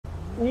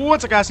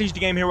What's up, guys? CG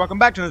Game here. Welcome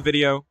back to another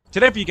video.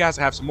 Today for you guys,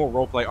 I have some more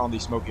roleplay on the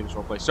Smoke Eaters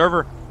roleplay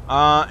server.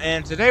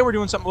 And today we're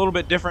doing something a little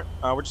bit different.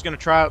 We're just going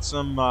to try out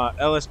some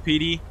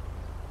LSPD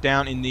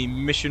down in the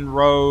Mission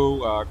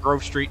Row,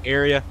 Grove Street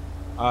area.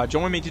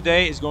 Joining me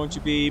today is going to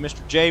be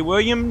Mr. Jay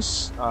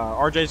Williams.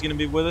 RJ is going to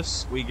be with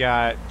us. We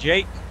got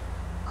Jake,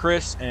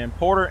 Chris, and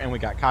Porter, and we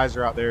got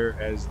Kaiser out there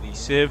as the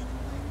Civ.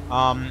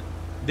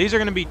 These are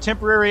going to be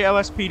temporary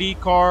LSPD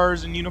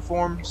cars and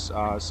uniforms.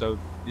 So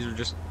these are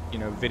just, you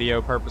know,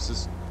 video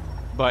purposes.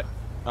 But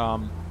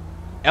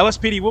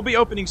LSPD will be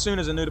opening soon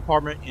as a new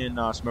department in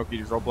Smoke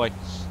Eaters roleplay.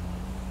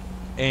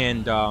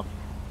 And on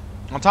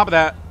top of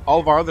that, all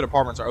of our other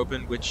departments are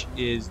open, which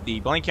is the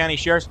Blaine County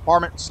Sheriff's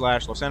Department /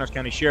 Los Santos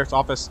County Sheriff's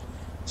Office,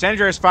 San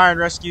Andreas Fire and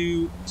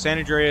Rescue, San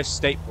Andreas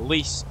State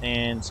Police,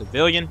 and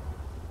Civilian.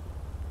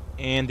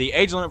 And the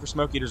age limit for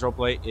Smoke Eaters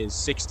roleplay is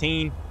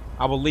 16.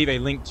 I will leave a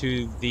link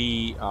to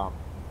the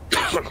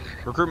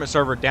recruitment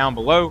server down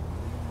below.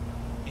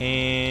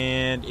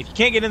 And if you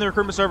can't get in the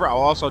recruitment server, I'll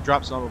also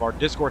drop some of our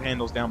Discord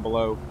handles down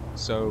below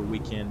so we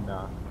can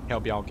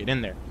help y'all get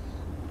in there.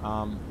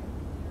 I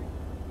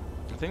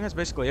think that's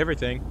basically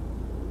everything.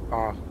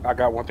 I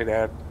got one thing to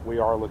add. We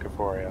are looking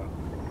for a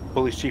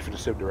police chief and a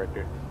civ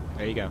director.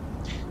 There you go.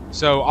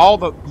 So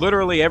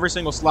literally every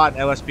single slot in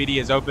LSPD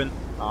is open.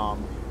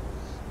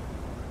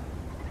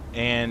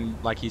 And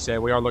like he said,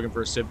 we are looking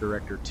for a civ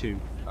director too.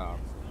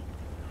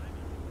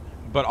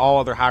 But all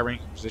other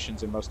high-ranking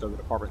positions in most other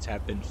departments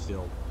have been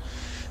filled.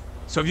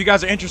 So if you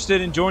guys are interested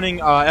in joining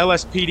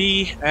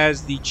LSPD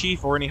as the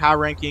chief or any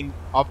high-ranking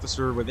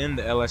officer within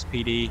the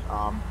LSPD,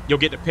 you'll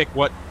get to pick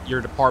what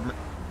your department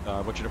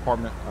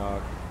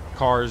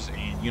cars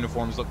and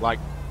uniforms look like.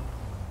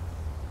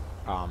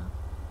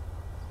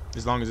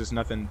 As long as it's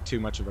nothing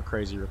too much of a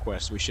crazy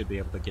request, we should be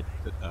able to get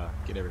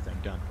everything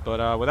done.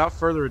 But without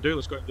further ado,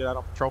 let's go ahead and get out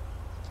on patrol.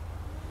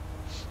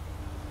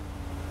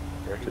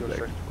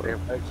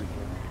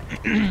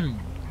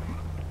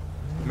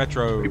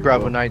 Metro.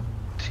 Bravo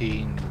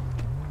 19.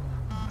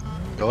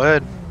 Go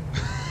ahead.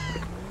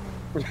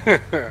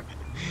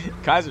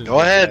 Kaiser's go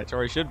ahead. That's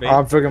where he should be.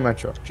 I'm freaking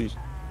Metro. Jeez.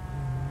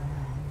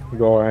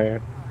 Go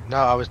ahead. No,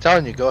 I was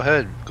telling you. Go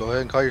ahead. Go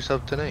ahead and call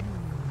yourself tonight.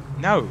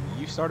 No,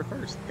 you started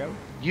first. Go.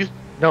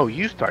 No,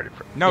 you started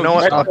first. No, you know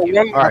what? All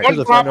right, here's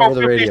the phone over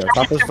the radio.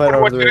 Top of the phone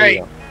over the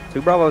radio.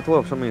 2 Bravo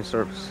 12, show me a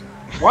service.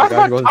 Why is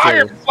my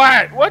tire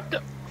flat? What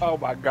the? Oh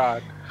my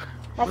god.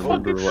 My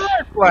fucking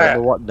tire flat.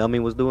 Remember what Dummy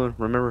was doing?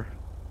 Remember?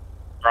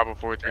 Bravo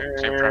 14,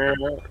 same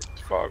traffic.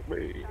 Fuck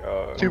me.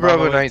 2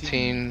 Bravo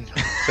 19,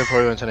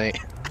 1041 tonight.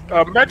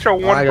 Metro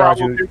 1 I got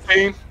Bravo you.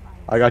 15.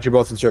 I got you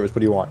both in service. What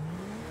do you want?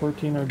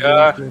 14 are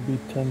going to be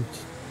 10.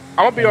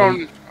 I'm gonna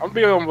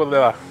be on with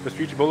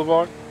Vespucci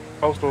Boulevard,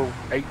 postal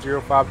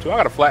 8052. I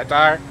got a flat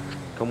tire.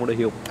 Come with a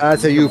heel.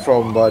 That's a you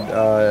from, bud.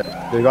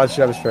 The guy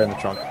should have a spare in the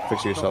trunk.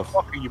 Fix it yourself.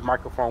 Fuck you,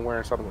 microphone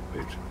wearing son of a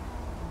bitch.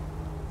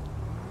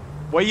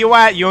 Where you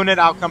at, unit?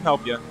 I'll come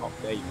help you. Oh,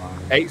 there you are.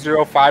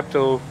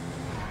 8052.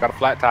 Got a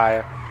flat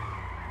tire.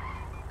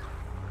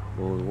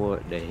 Boy,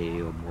 what the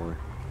hell, boy?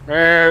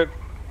 Man.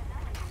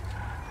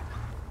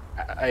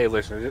 Hey,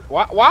 listen.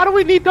 Why do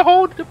we need the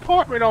whole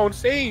department on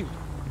scene?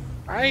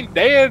 I ain't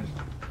dead.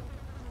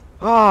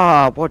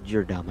 Ah, what'd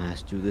your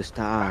dumbass do this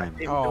time? I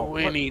didn't do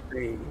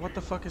anything. What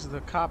the fuck is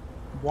the cop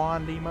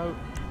wand emote?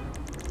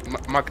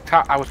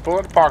 I was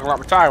pulling the parking lot.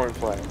 My tire went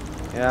flat.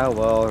 Yeah,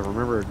 well,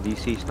 remember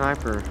DC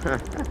Sniper?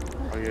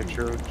 Oh yeah,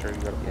 true.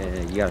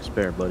 Yeah, you got a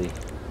spare, buddy.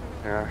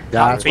 Yeah.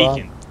 That's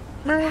Beacon.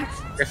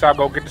 Guess I'll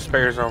go get the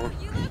spares on.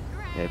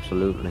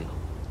 Absolutely.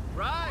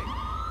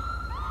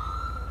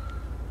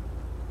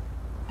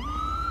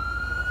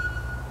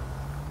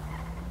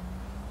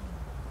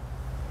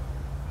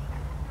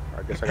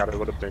 I guess I gotta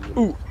go to Benjamin.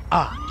 Ooh,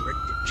 direct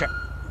check.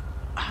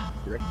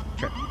 Direct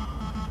check.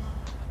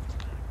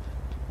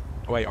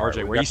 Oh, wait,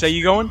 RJ, where you say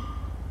you going?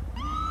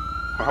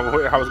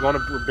 I was going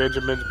to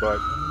Benjamin's, but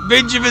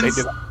Benjamin's.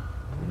 No,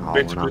 we're not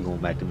Benjamin.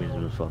 going back to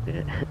Benjamin's. Fuck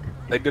it.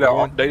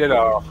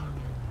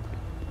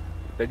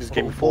 They just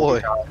gave me boy.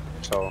 40.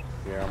 So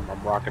yeah,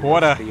 I'm rocking.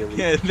 What a Steely.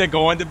 yeah, they're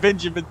going to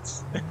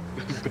Benjamin's.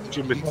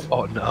 Benjamin's.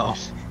 Oh no.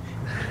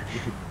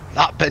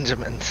 Not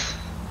Benjamin's.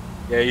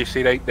 Yeah, you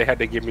see, they had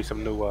to give me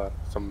some new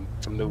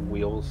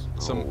wheels.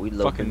 Some we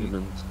love fucking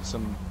Benjamin's.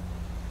 some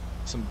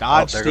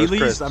Dodge there goes Steelies.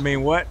 Chris. I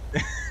mean, what?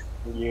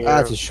 Yeah.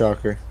 That's a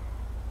shocker.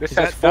 This Is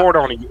says that Ford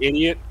on it, you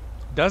idiot.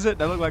 Does it?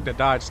 That look like the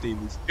Dodge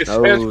Steelies. It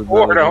No, says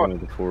Ford no, on it.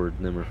 the Ford,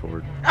 never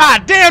Ford.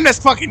 Ah, damn! This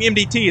fucking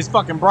MDT is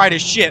fucking bright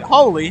as shit.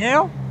 Holy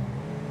hell!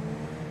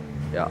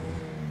 Yeah.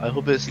 I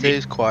hope it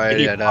stays quiet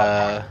at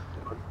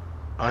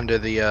under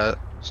the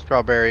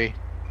strawberry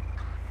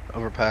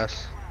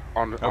overpass.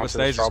 On Hope it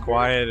stays as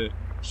quiet at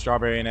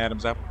Strawberry and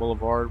Adams Apple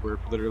Boulevard, where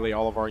literally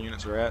all of our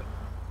units are at.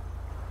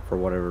 For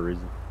whatever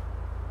reason.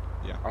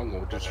 Yeah. I'm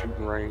going to just shoot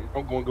rain.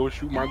 I'm going to go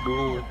shoot my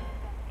gun.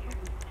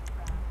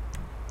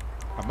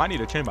 I might need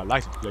to change my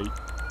license plate.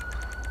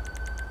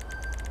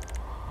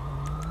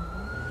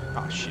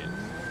 Oh shit.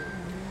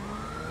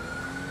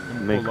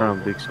 Make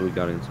Crown Vic so we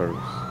got in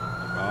service.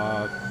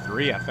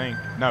 3, I think.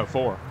 No,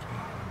 4.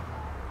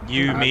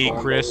 You, me,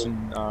 Chris,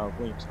 and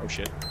Williams. Oh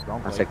shit, wrong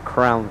I plate. said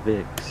Crown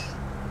Vics.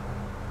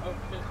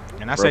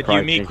 And I Bro, said you,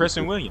 probably me, changed Chris,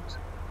 it and to- Williams.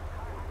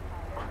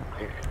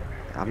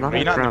 I'm not Are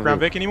you in not in the Crown Crown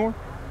Vic. Vic anymore?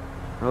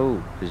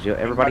 Oh, because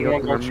everybody else Anybody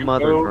and wanna their shoot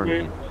mother those, in front of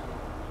man? you.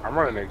 I'm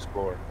running the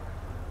Explorer.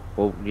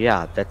 Well,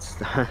 yeah, that's.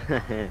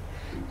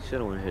 Should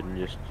have went ahead and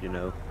just,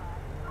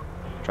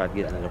 tried to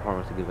get in the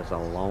department to give us a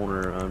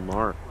loaner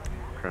unmarked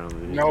Crown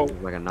Vic. No.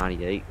 Like a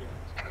 98.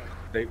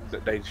 They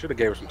should have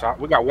gave us some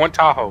Tahoe. We got one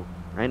Tahoe.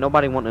 Ain't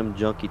nobody want them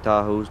junky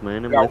Tahoes,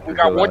 man. Them We lifters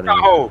got go one out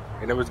in. Tahoe,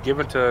 and it was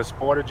given to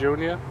Sporter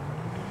Jr.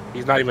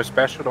 He's not even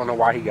special. Don't know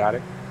why he got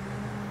it.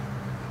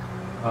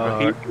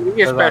 But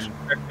he is special.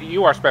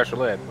 You are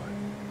special ed,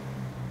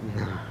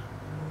 but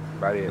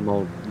about it. Them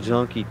old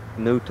junky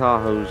new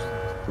Tahoes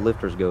the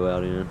lifters go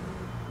out in.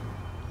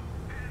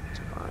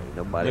 Ain't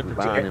nobody Lifters,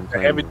 buying them The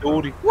heavy things,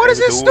 bro. duty. What is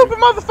heavy this duty, stupid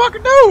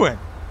motherfucker doing?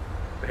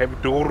 The heavy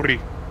duty.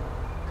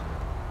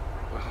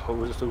 Who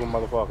was the stupid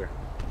motherfucker?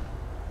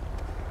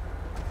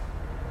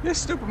 This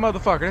stupid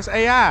motherfucker. That's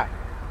AI.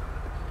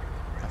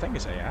 I think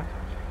it's AI.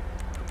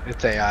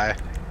 It's AI.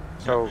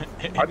 So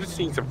I just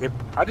seen some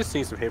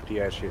hefty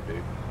ass shit,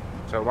 dude.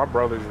 So my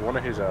brother's one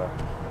of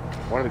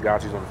the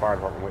guys he's on the fire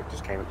department with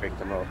just came and picked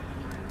him up,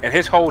 and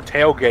his whole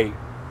tailgate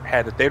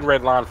had the thin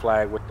red line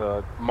flag with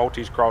the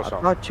Maltese cross I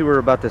on. thought you were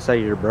about to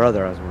say your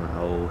brother. I was going,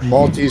 oh, shit.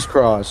 Maltese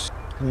Cross.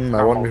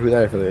 I wonder who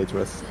that affiliates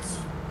with.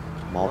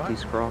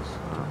 Maltese cross?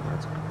 Oh,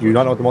 that's Do you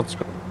not know what the Maltese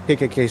Cross?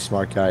 KKK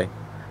smart guy.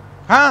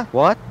 Huh?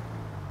 What?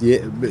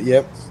 Yeah,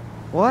 yep.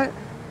 What?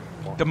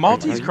 The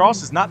Maltese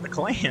Cross is not the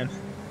Klan.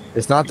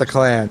 It's not the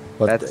Klan,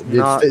 but That's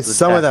not the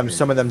some of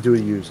Testament. them do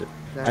use it.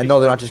 I know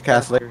they're not just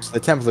Catholics. The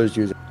Templars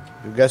use it.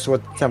 Guess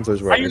what the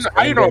Templars were? How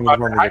you know about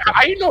that?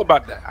 How you know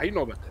about that? How you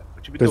know about that?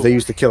 What you be Because they doing?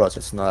 used to kill us.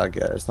 It's not.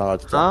 It's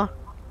not. Huh?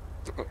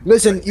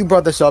 Listen, you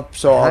brought this up,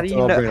 so How I'll, do you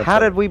I'll know? bring it up. How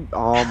later. did we?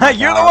 Oh my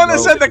You're the God, one that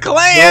bro. said the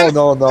Klan.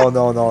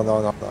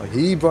 No.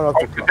 He brought up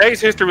the Cross.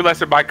 Today's history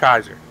lesson by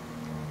Kaiser.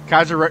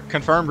 Kaiser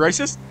confirmed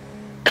racist?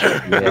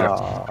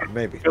 Yeah.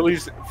 Maybe.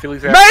 Phillies have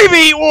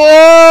Maybe.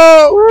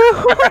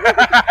 Whoa.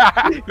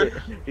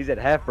 He's at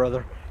half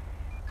brother.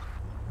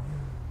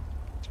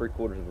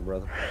 3/4 of a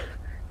brother.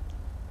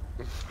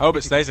 Hope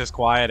it stays as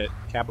quiet at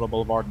Capitol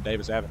Boulevard and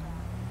Davis Avenue.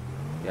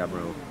 Yeah,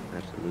 bro.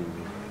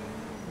 Absolutely.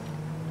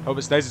 Hope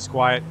it stays as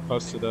quiet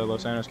close to the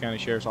Los Angeles County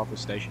Sheriff's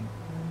Office station.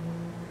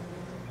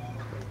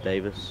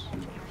 Davis.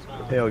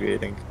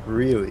 Tailgating.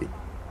 Really?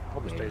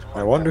 Hope it stays I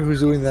quiet. wonder who's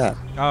doing that.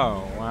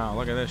 Oh wow!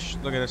 Look at this!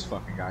 Look at this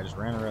fucking guy just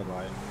ran a red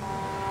light.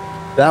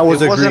 That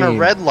was It a wasn't a green.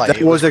 red light, That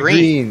it was was a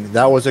green. green.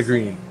 That was a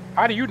green.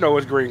 How do you know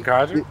it's green,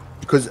 Kaiser?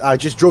 Because I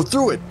just drove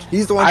through it.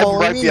 He's the one I'm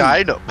following right me.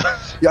 behind him.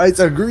 Yeah, it's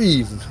a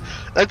green.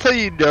 That's how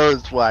you know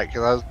it's whack,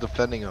 because I was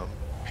defending him.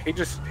 He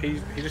just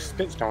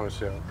snitched on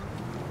himself.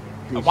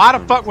 Why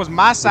the fuck was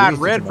my side he's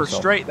red teaching for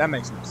myself. straight? That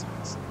makes no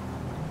sense.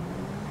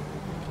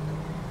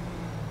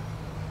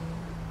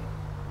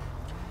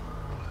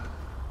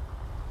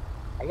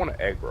 I want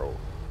an egg roll.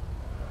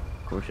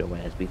 Of course, your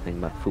ass be thinking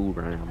about food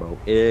right now, bro.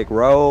 Egg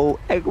roll.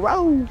 Egg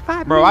roll.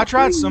 Bro, I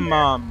tried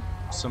some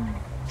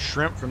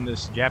shrimp from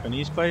this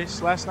Japanese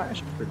place last night. That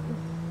shit was pretty good.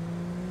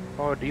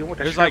 Oh, do you want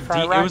It that was like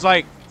fried it rice? was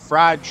like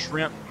fried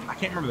shrimp. I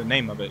can't remember the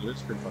name of it. It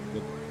was pretty fucking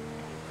good.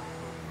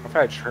 I've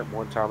had shrimp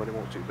one time and it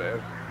wasn't too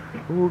bad.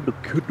 Oh, the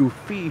kudu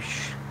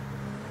fish.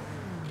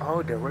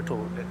 Oh, the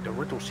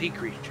rental sea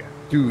creature.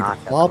 Dude,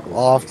 Not that hop cool.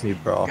 off me,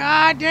 bro.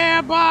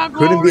 Goddamn bog.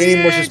 Couldn't be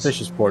any more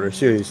suspicious, Porter.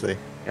 Seriously.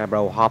 Yeah,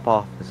 bro. Hop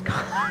off this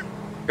guy.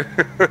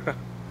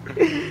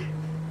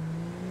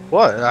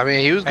 What? I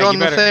mean, he was Hey, going you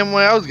the better- same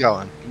way I was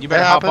going. You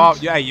better That hop happens.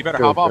 off. Yeah, you better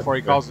Sure, hop off sure, before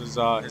he sure.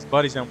 calls his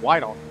buddies in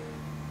white on.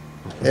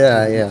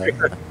 Yeah.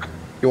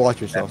 You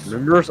watch yourself.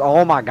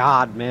 Oh my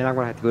God, man! I'm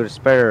gonna have to go to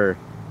spare.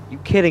 You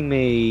kidding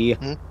me?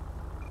 Hmm?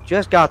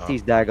 Just got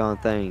these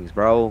daggone things,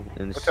 bro,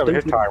 and What's up with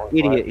his stupid tire was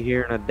idiot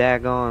here in a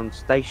daggone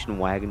station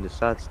wagon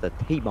decides to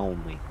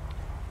T-bone me.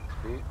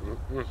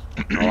 Oh,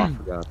 I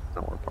forgot.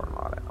 Don't want to park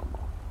lot at no more.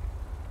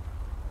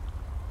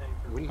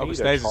 We Hope need it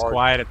stays a as charge.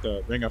 quiet at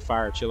the Ring of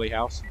Fire Chili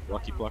House,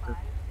 Lucky Plucker.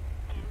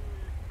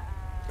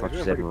 I thought you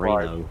It's said pretty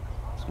quiet. Marino.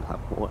 So I'm like,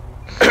 what?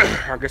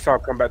 I guess I'll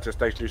come back to the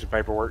station to do some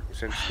paperwork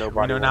since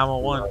nobody. Reno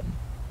wants to 911.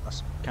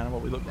 That's kind of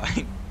what we look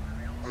like.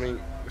 I mean,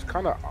 it's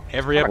kind of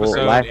Every Well,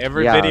 episode, last-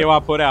 every yeah. video I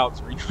put out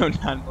is Reno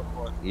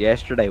 911.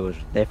 Yesterday was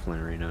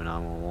definitely Reno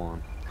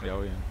 911.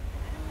 Oh yeah.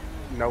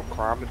 no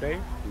crime today.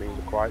 I mean,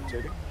 the quiet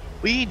city.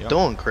 What you Yep.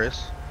 doing,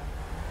 Chris?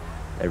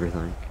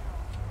 Everything.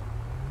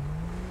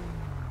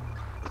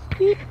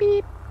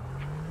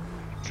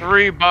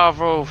 3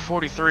 Bravo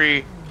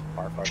 43.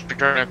 Firefighter.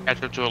 Trying to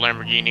catch up to a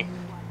Lamborghini.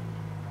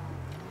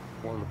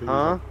 One of the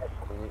Huh? people-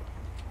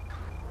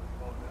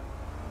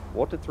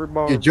 What did 3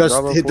 bars? You just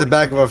hit the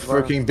back of a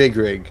freaking big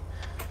rig.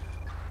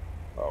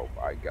 Oh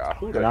my God!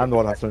 Who And I'm the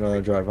one after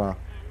another drive, huh?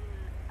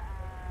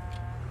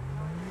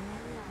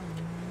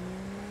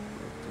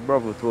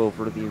 Bravo 12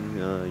 for the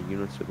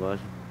units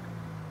advising.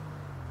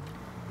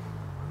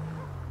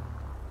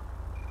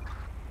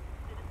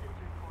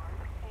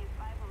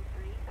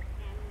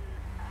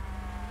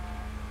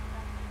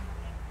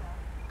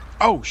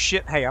 Oh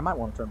shit! Hey, I might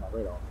want to turn my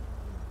radar off.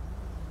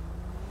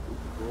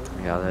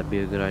 Yeah, that'd be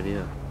a good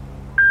idea.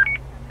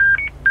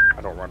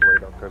 I don't run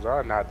radar because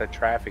I'm not the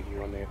traffic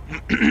unit.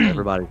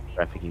 Everybody's a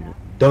traffic unit.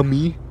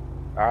 Dummy.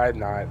 I'm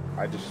not.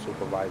 I just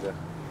supervise it.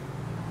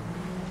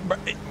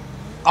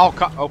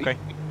 Okay.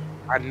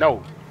 I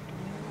know.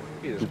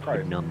 Jesus You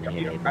Christ. numb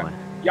head, boy.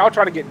 Y'all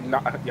trying to get a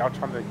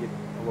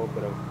little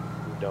bit of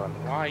you done.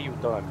 Why are you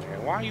done,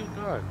 man? Why are you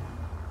done?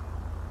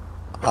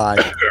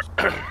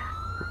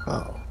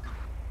 Oh.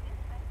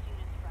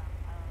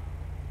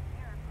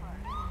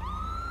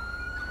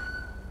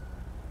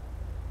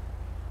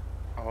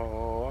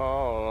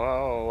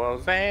 Oh,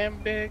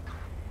 Zambic.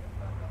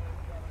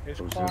 It's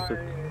Oh, quiet.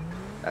 Zambic.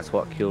 That's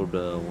what killed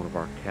one of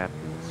our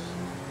captains.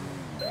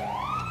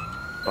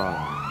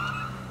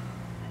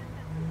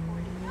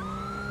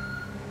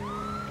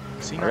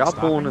 Is he Are not y'all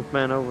stopping? pulling this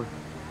man over?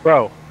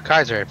 Bro,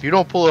 Kaiser, if you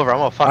don't pull over, I'm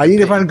gonna fucking. I need to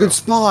hit find you, a good bro.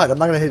 spot. I'm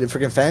not gonna hit the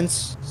freaking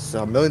fence. It's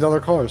 $1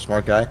 million car,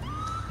 smart guy.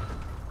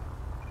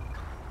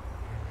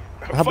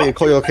 How about you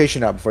call your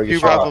location out before you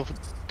get shot?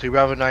 2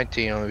 Bravo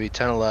 19. I'm gonna be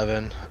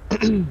 1011.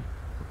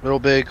 Little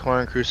Big,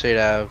 Horn Crusade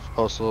Ave,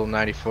 postal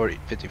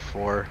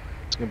 904054.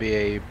 It's gonna be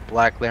a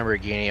black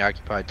Lamborghini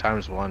occupied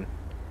 ×1.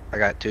 I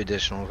got 2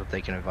 additionals if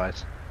they can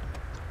advise.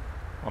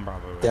 1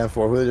 Bravo 8. Damn,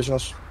 4 who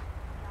additionals?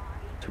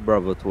 2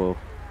 Bravo 12.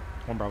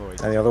 1 Bravo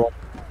 8. Any other one?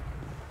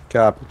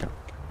 Copy.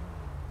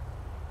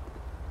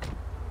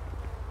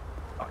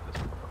 Oh,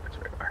 this motherfucker's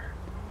radar.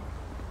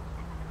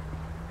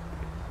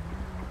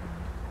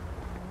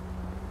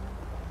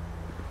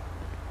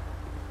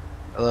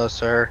 Hello,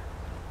 sir.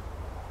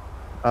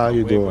 How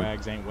you doing?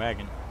 Wags ain't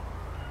wagging.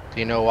 Do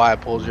you know why I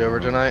pulled you over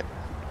tonight?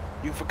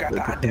 You forgot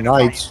to identify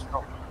Tonight.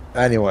 yourself.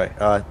 Anyway,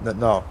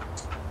 no.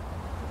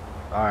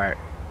 Alright.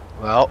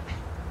 Well,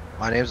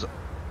 my name's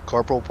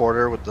Corporal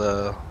Porter with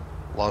the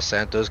Los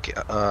Santos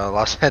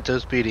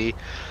PD.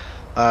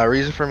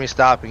 Reason for me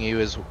stopping you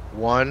is,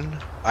 one,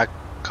 I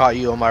caught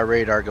you on my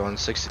radar going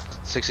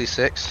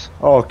 66,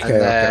 Okay, and okay.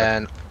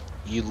 then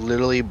you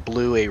literally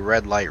blew a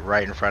red light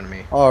right in front of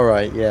me.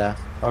 Alright, yeah.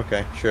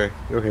 Okay, sure.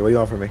 Okay, what do you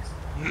want from me?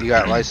 You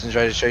got license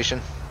registration?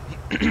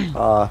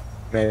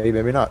 Maybe,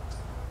 maybe not.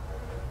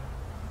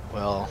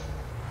 Well,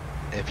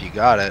 if you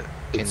got it,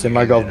 can It's you in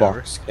my hand glove it over?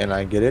 box. Can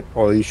I get it?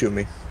 Or will you shoot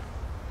me?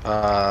 Do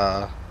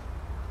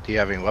you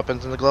have any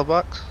weapons in the glove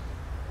box?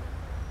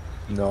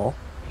 No.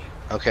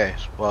 Okay,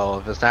 well,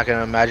 if it's not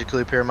gonna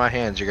magically appear in my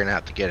hands, you're gonna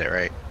have to get it,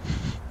 right?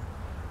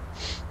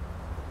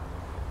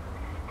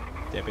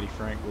 Deputy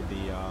Frank with the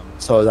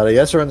So is that a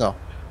yes or a no?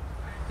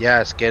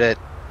 Yes, get it.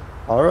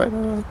 Alright.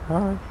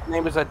 My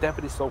name is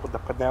Deputy Slope with the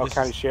Pinal This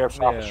County is- Sheriff's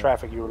Office yeah.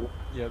 Traffic Unit.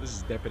 yeah, this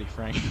is Deputy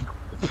Frank.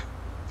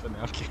 For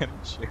now, Cannon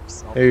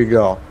Sheriff's Office. Here you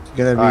go. It's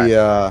gonna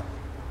be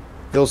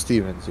Bill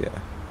Stevens, yeah.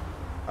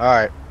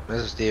 Alright,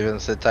 Mrs.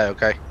 Stevens, sit tight,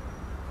 okay?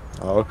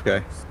 Oh,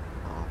 okay.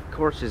 Of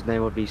course, his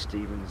name would be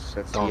Stevens.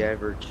 That's Don't. the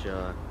average.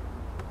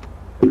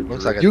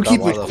 Looks like a You dumb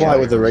keep it motherfucker. quiet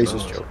with the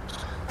racist jokes.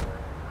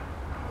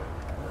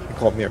 You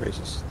called me a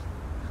racist.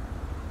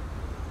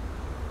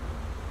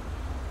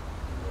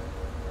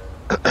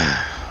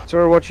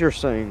 Sir, what you're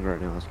saying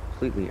right now is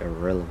completely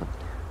irrelevant.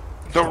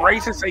 The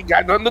racists ain't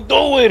got nothing to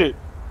do with it.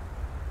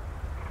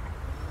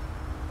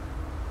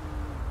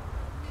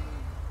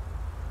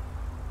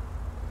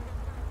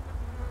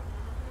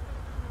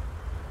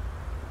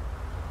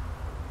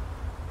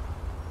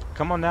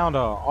 Come on down to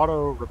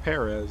Auto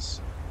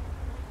Repairers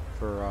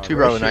for 2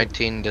 Bravo ratio-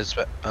 19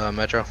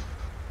 Metro.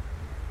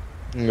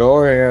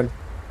 Go ahead.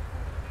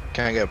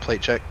 Can I get a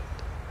plate check?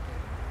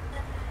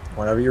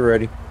 Whenever you're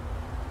ready.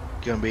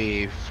 Gonna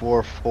be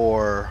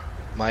 44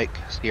 Mike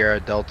Sierra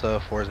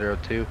Delta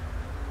 402.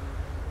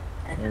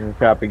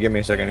 Copy. Give me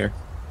a second here.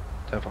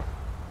 10-4.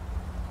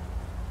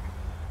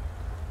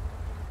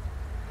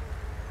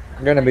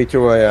 I'm gonna be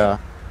to a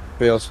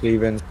Bill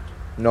Stevens.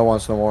 No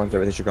one's no warrants.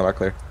 Everything should come back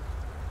clear.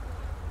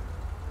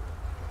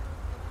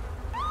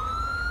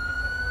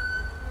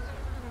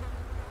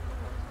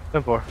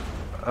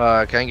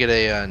 Can I get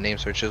a name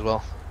search as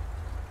well?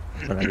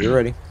 Whenever you're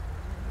ready.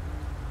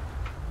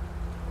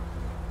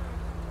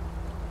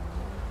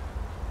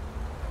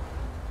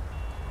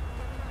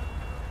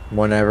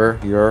 Whenever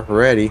you're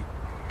ready.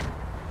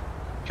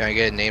 Can I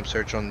get a name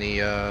search on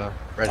the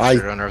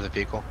registered owner of the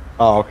vehicle?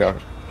 Oh, okay.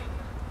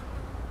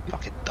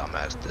 Fucking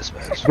dumbass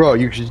dispatch. Bro,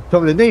 you should tell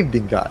me the name,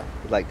 didn't guy.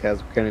 Like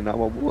Tazewell County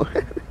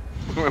 911.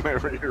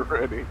 Whenever you're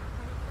ready.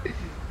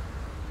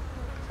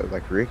 Sounds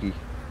like Ricky.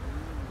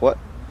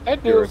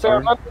 That Your dude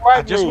sounds return? nothing like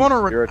I just me. want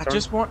Your to. I return?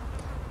 just want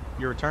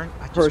your return.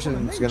 I just want a Person's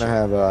name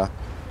gonna check. have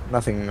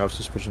nothing of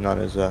suspicion on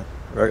his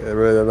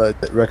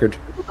record.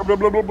 Blah,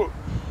 blah, blah, blah.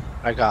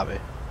 I copy.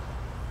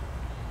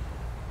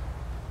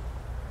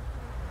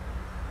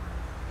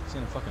 It's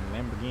in a fucking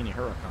Lamborghini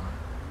Huracan.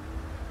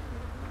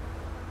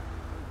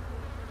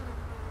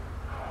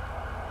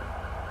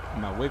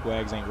 My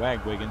wigwags ain't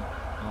wagwigging.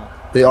 Oh.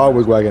 They are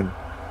wigwagging.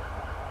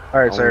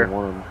 Alright, Only sir.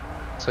 one of them.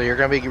 So you're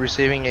gonna be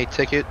receiving a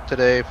ticket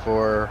today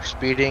for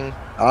speeding.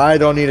 I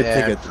don't need a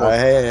And ticket. for-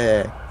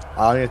 Hey.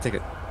 I don't need a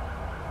ticket.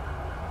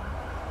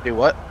 Do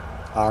what?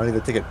 I don't need a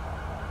ticket.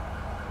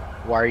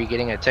 Why are you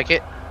getting a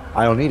ticket?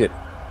 I don't need it.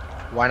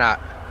 Why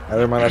not? I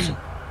learned my lesson.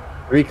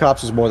 3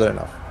 cops is more than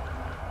enough.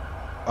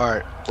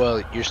 Alright,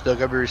 well, you're still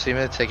going to be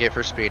receiving a ticket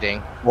for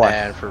speeding. Why?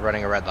 And for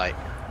running a red light.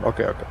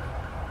 Okay, okay.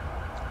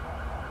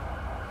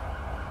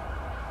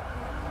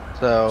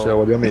 So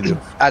what do you want me to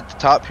do? at the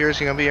top here is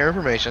going to be your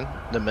information.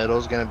 The middle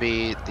is going to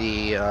be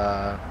the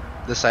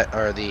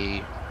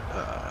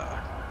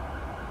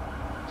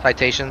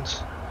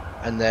citations.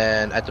 And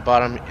then at the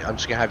bottom, I'm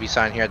just going to have you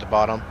sign here at the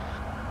bottom.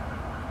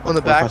 On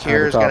the back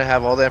here is going to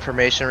have all the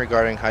information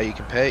regarding how you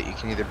can pay. You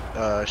can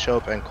either show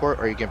up in court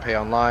or you can pay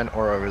online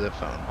or over the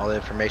phone. All the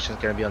information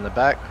is going to be on the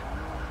back.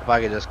 If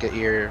I could just get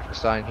your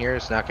sign here,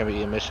 it's not going to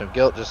be a admission of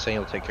guilt, just saying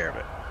you'll take care of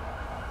it.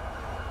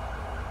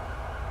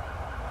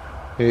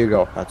 Here you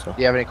go. That's all.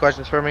 Do you have any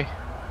questions for me?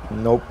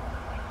 Nope.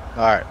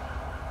 Alright.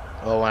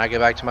 Well, when I get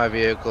back to my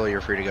vehicle,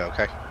 you're free to go,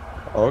 okay?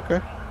 Okay.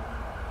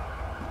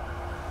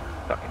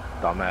 Fucking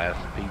dumbass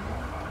people.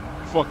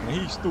 Fucking,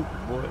 he's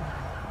stupid, boy.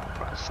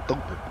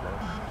 Stupid, bro.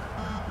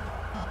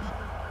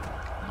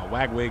 My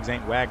wagwigs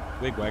ain't wig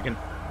wagging.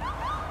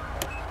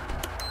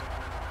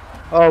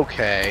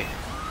 Okay.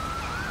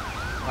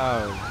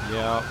 Oh,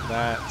 yeah,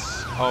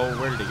 that's... Oh,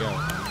 where did he go?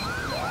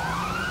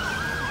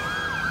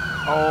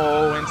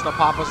 Oh,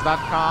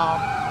 instapapas.com.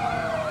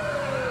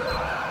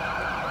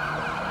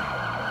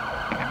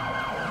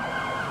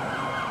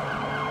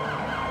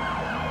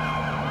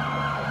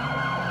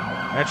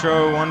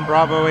 Metro 1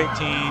 Bravo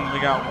 18. We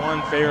got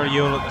one fair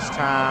yield at this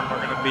time.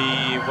 We're going to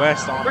be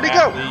west on Where'd he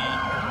go?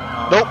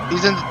 Nope,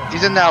 he's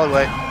in the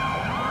alleyway.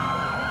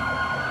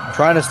 I'm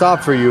trying to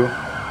stop for you.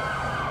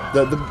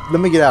 Let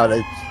me get out.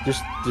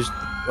 Just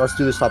let's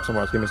do this stop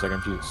somewhere else. Give me a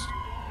second, Jesus.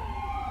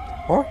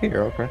 Or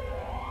here, okay.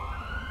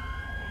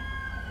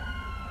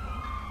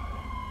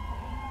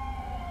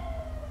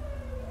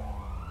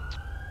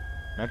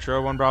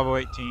 Metro 1 Bravo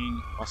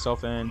 18,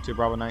 myself and 2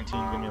 Bravo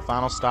 19. Give me a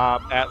final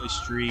stop, Atlee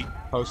Street,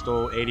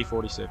 postal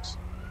 8046.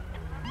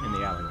 In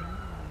the alleyway.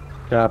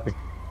 Copy.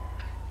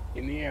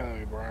 In the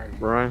alley, Brian.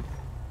 Brian.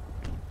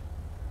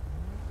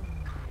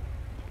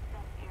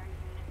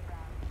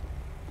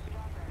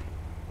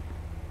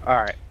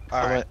 Alright.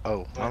 Alright.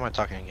 Oh, why am I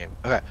talking in game?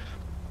 Okay.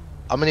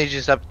 I'm gonna need you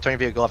to turn your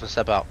vehicle off and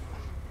step out.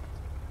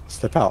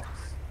 Step out.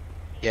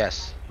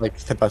 Yes. Like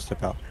step out,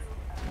 step out.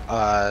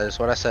 That's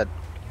what I said.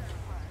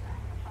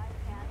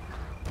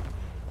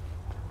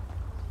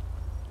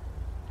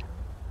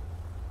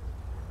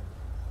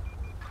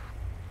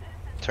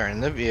 Turn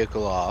the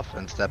vehicle off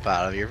and step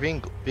out of your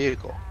vehicle.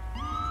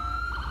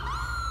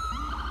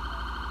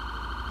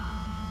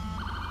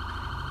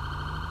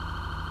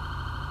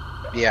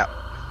 Yeah.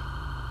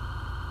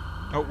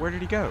 Oh, where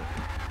did he go?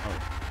 Oh.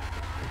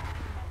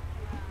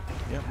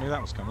 Yep, knew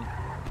that was coming.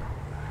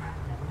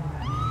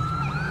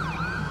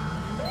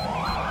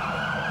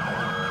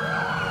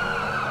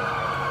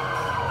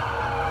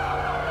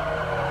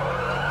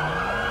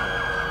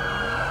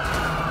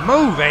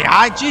 Move,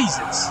 AI,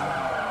 Jesus!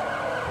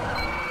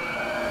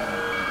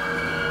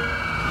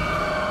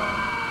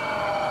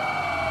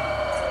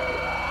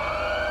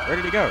 Where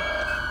did he go?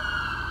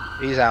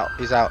 He's out.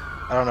 He's out.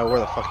 I don't know where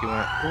the fuck he went.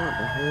 What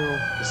the hell?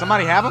 Does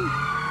somebody have him?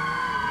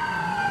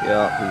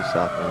 Yeah, he's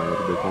southbound with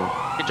a big one.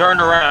 He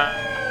turned around.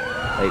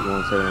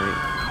 8178.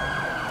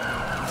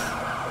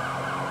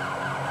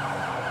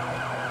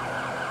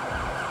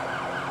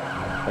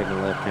 Taking a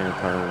left-hand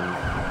turn.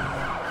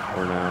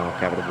 We're now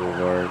Capitol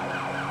Boulevard.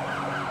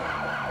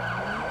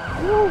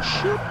 Oh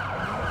shit!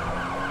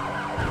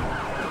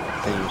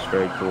 Continuing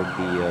straight toward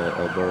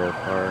the Borough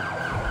car.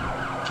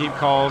 Keep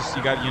calls.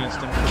 You got units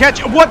to catch.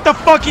 What the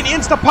fucking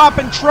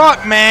insta-popping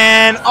truck,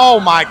 man?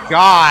 Oh my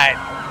god.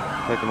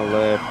 Taking a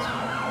left.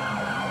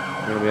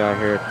 We're gonna be out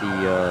here at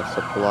the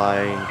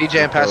supply.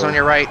 DJ, pass on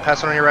your right.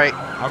 Pass on your right.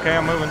 Okay,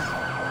 I'm moving.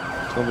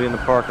 It's gonna be in the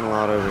parking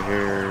lot over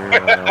here.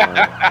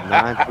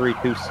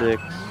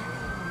 9326.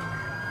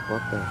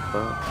 What the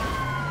fuck?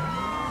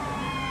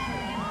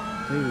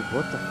 Dude,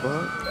 what the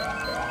fuck?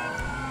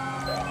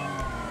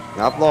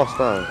 I've lost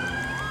eyes.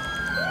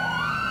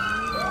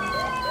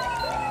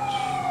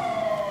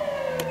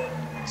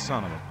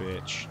 Son of a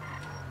bitch.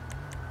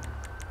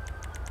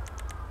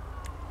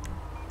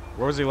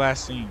 Where was he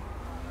last seen?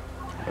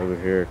 Over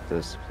here at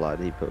the supply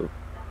depot.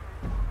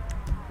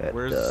 At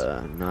Where's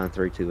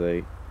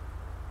 9328.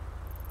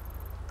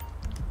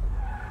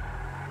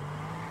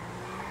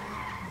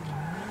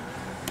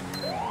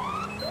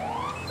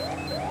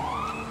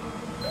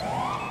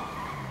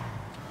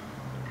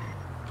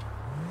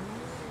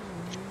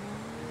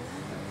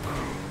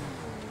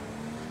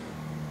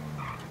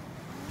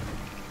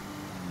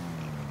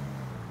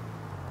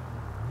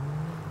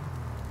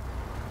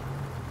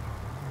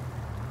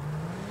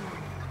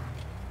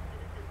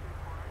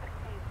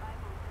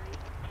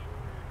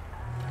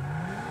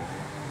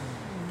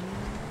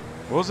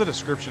 What was the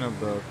description of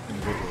the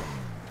individual?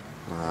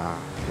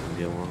 Couldn't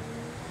get one.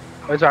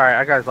 It's alright.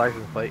 I got his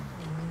license plate.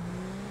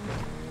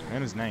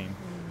 And his name.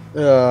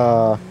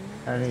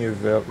 Any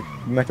of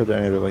Metro to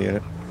any of the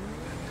unit.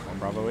 1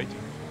 Bravo 18.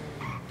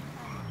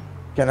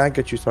 Can I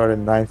get you started?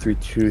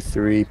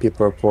 9323.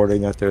 People are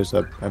reporting that there's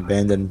a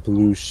abandoned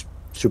blue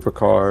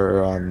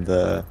supercar on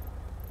the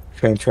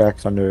train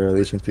tracks under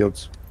Elysian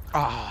Fields.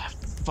 Ah,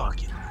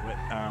 fucking quit.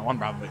 1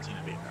 Bravo 18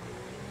 of 8.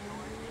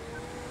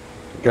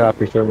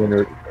 Copy, show me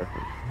your-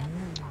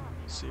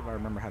 See if I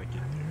remember how to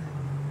get there.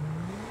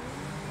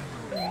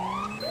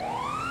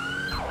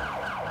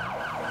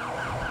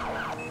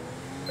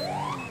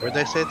 Where'd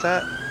they say it's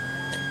at?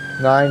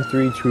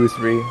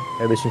 9323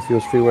 Elysian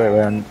Fields Freeway,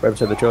 right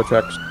beside the trail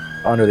tracks,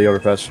 under the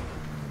overpass.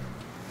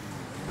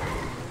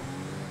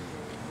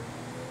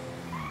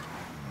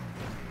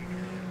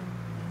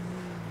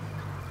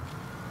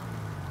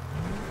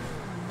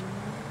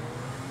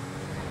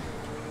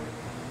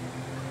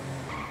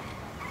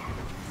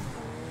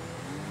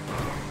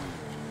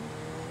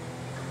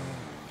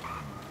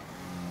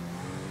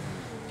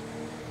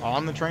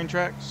 On the train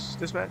tracks,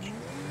 dispatch?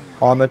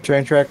 On the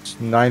train tracks,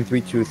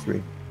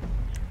 9323.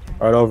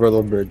 Right over a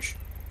little bridge.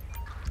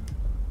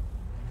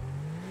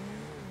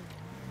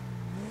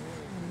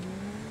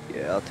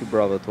 Yeah, 2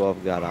 Bravo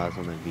 12 got eyes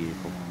on that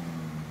vehicle.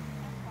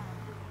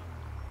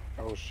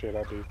 Oh shit,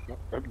 I do.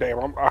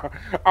 Damn,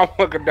 I'm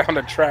looking down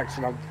the tracks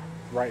and I'm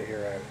right here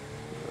at it.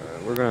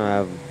 We're gonna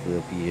have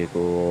the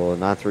vehicle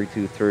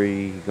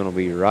 9323 gonna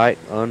be right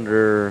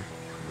under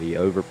the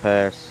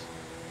overpass.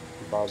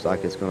 Looks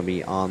like it's gonna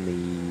be on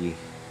the.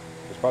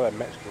 It's by that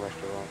Mexican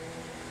restaurant.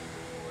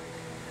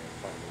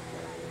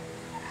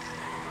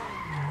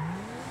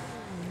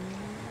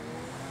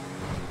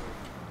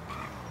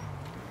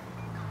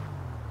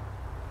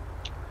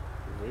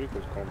 The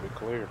vehicle's gonna be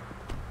clear.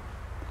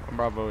 1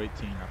 Bravo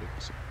 18, I'll be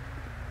listening.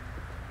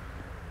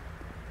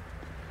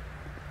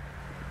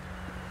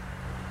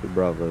 2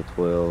 Bravo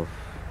 12.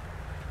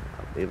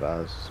 I believe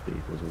this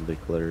vehicle's gonna be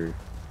clear.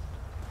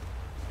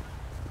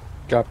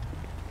 Copy.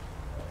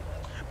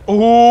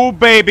 Oh,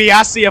 baby,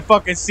 I see a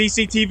fucking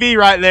CCTV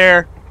right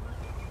there.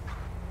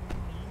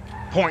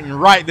 Pointing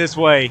right this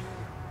way.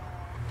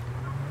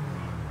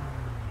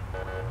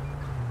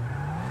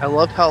 I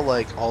loved how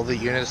like all the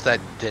units that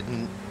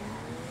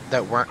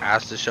weren't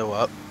asked to show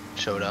up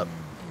showed up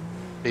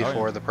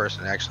before the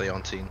person actually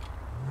on scene.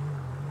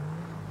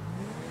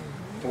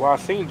 Well, I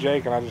seen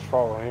Jake and I just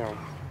followed him. And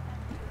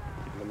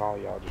then all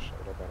y'all just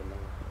showed up out of nowhere.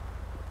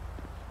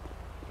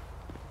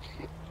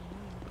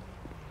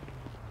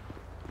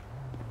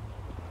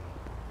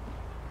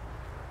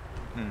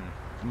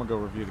 I'm gonna go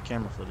review the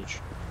camera footage.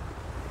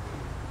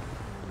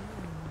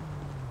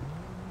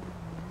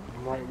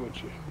 I'm right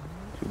with you.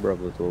 2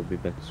 Bravo 12 will be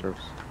back in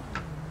service.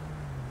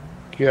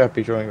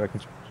 Copy, joining back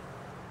in.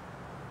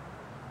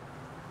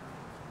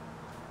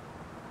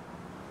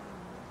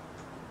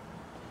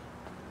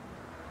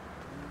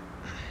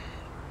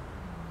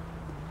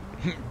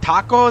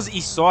 Tacos y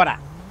soda.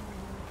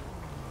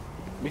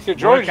 Mr.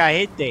 George.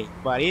 Molcajete,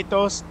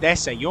 burritos,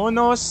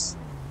 desayunos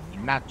y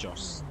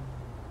nachos.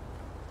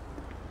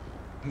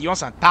 You want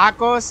some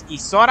tacos y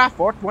soda,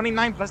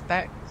 $4.29 plus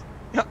tax.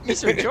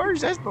 Mr.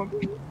 George, that's no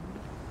good.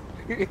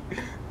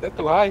 That's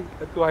too high.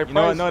 That's too high. You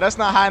know what? No, that's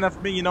not high enough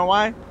for me. You know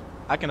why?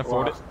 I can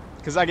afford Why? it.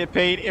 Because I get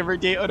paid every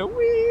day of the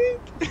week.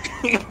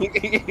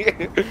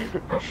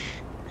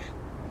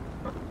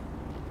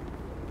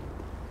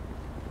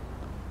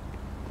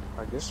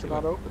 I guess you're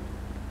not open.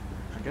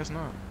 I guess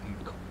not.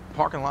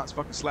 Parking lot's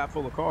fucking slap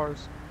full of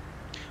cars.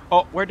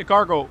 Oh, where'd the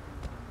car go?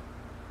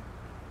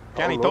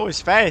 County tow is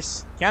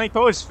fast. County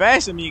tow is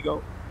fast,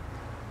 amigo.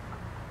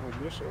 I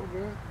guess so,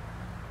 man.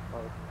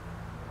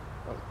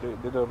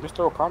 Did Mr.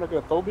 O'Connor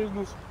get a tow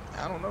business?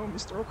 I don't know,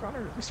 Mr.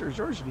 O'Connor. Mr.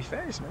 George should be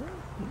fast, man.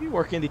 He'd be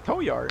working the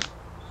tow yard.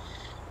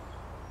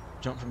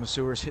 Jump from the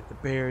sewers, hit the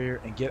barrier,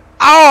 and get...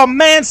 Oh,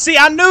 man, see,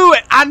 I knew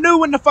it! I knew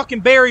when the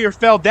fucking barrier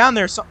fell down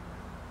there.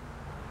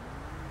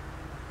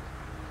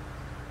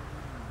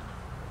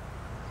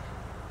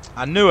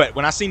 I knew it.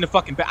 When I seen the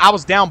fucking... I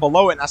was down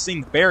below it, and I seen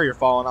the barrier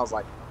fall, and I was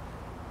like...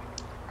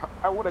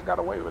 I would have got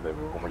away with it.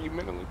 Were you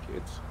meddling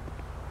kids?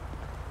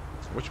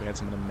 I wish we had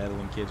some of them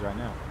meddling kids right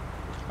now.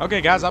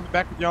 Okay, guys, I'll be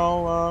back with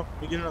y'all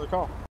when we get another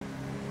call.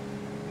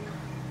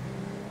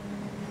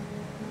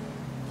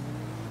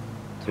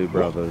 2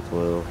 Bravo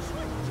 12.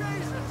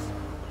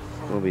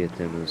 We'll be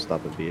attempting to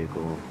stop a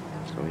vehicle.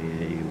 It's going to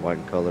be a white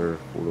in color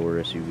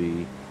 4-door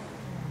SUV.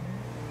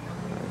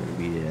 Going to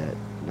be at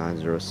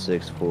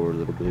 906 for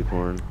Little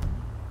Bighorn.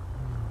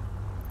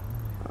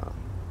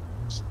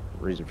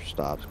 Reason for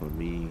stop is going to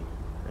be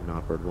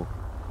inoperable.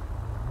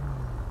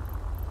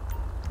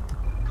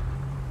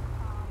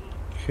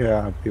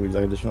 Yeah, would you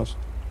like additionals?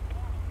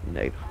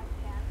 Negative.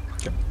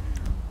 Okay.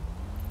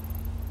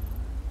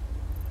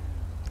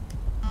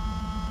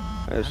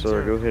 Hey,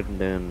 sir, go ahead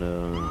and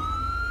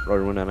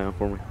roll one down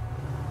for me.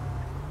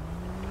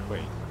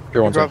 Wait.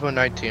 Here, one Bravo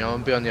 19. I'm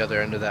gonna be on the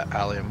other end of that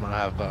alley. I'm gonna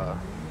have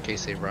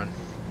K-Save run.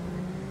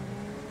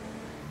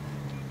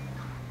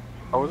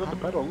 I was at the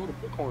pedal a little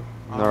bit more.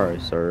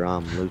 Alright, sir.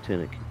 I'm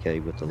Lieutenant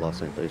Kincaid with the Los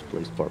Santos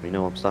Police Department. You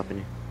know I'm stopping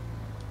you?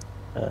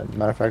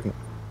 Matter of fact,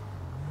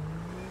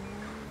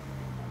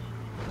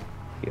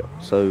 Yeah.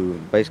 So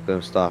basically,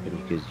 I'm stopping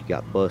you because you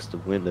got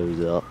busted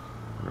windows up,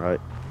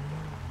 right?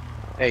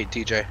 Hey,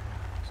 TJ.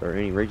 Is there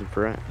any reason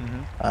for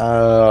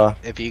that?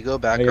 If you go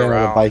back I got a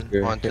around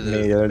biker onto hit me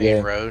the the other main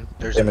day. road,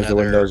 there's Damaged the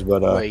another windows,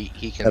 but way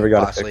he never can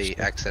got it possibly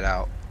fixed. exit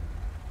out.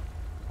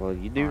 Well,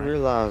 you do Alright.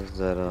 realize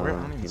that Where?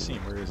 I don't even you see know,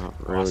 him. Where is it's he? not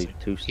Oh, I really see.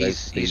 too safe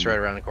to He's be right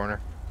around the corner.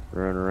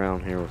 running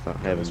around here without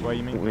having This way,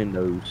 you mean?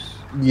 windows.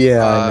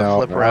 Yeah, I know.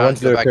 Flip I around, went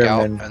to go the back out,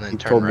 repairman. and then He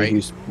turn told me right.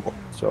 he's booked,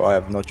 so I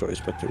have no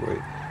choice but to wait.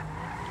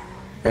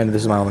 And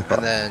this is my only car.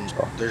 And then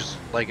so. there's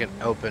like an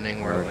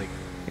opening where Alright. like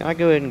Can I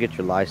go ahead and get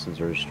your license,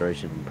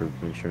 registration, and proof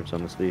of insurance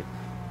on this vehicle?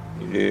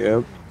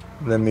 Yep.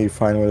 Let me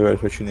find where the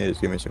registration is.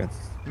 Give me a second.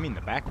 You mean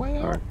the back way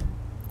out? Alright.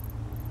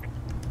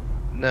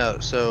 no,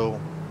 so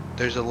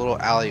there's a little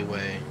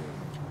alleyway.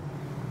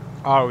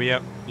 Oh,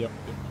 yep. Yep.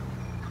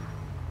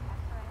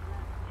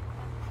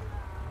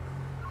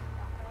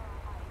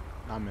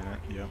 I'm in it.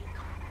 Yep.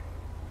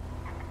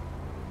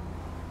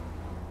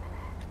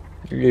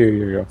 Here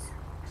you go.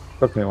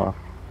 Took me a while.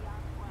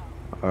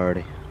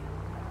 Alrighty.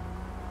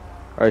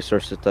 Alright, sir,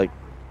 sit tight.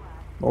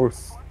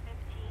 North.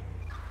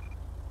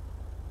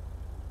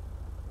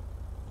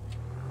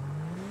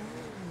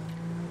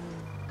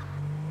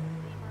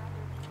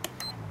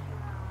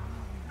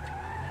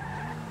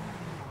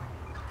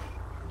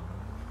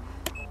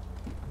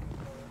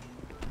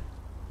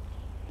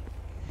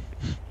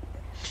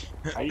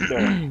 How you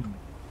doing?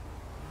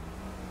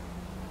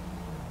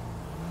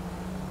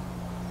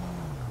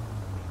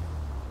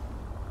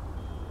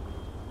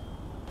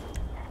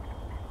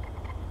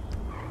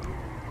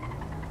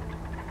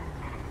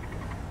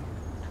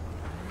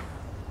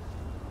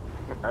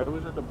 I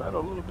was at the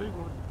battle, little big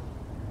one.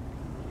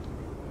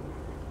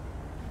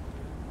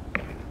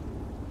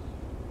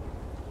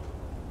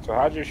 So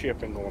how's your ship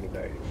been going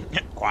today?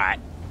 Quiet.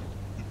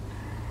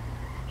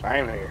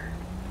 Same here.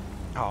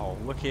 Oh,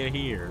 look at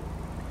here.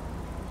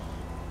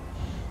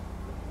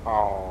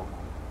 Oh,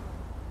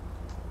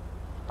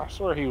 I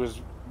swear he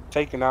was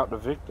taking out the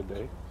Vic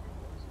today.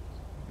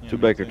 Yeah, Two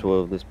me Baker too.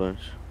 12 this bunch.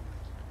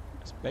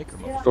 It's Baker.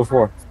 Go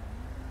for.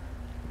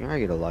 Can I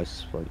get a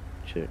license plate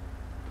check?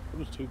 It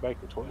was 2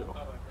 Baker 12.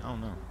 I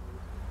don't know.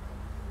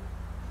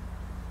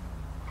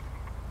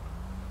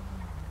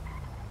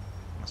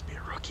 Must be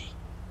a rookie.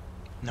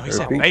 No, he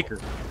said Rookie? Baker.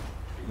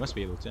 He must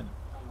be a lieutenant.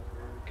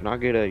 Can I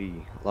get a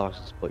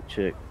license plate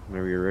check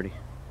whenever you're ready?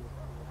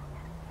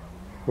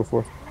 Go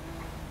for.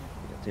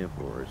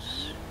 10-4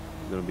 is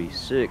going to be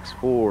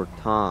 6-4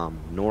 Tom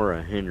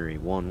Nora Henry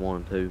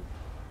 112.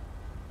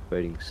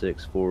 Waiting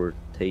 6-4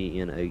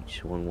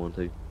 TNH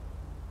 112.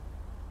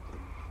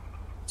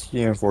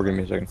 TN4, give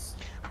me a second.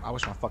 I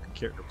wish my fucking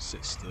character would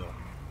sit still.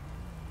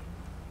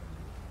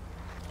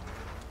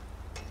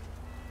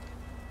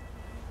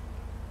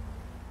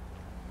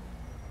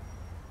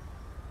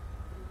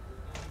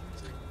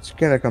 It's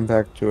gonna come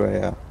back to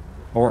a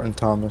Morton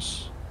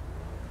Thomas.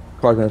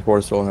 Car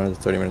transport stolen another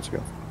 30 minutes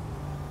ago.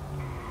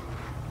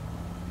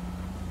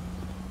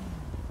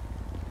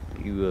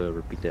 You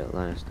repeat that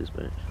last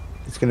dispatch.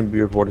 It's gonna be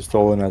reported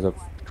stolen as of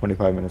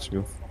 25 minutes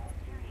ago.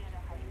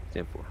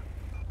 10-4.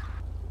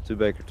 2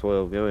 Baker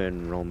 12. Go ahead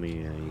and roll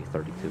me a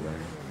 32 Baker.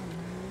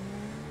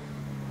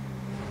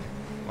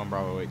 1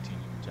 Bravo 18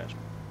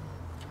 attachment.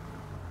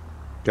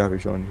 Copy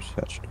showing you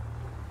attached.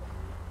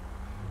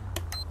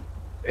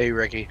 Hey,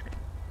 Ricky.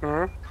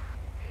 Huh?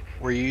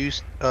 Were you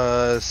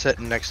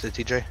sitting next to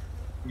TJ?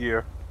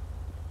 Yeah.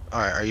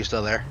 Alright, are you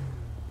still there?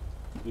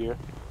 Yeah.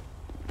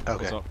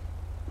 Okay. What's up?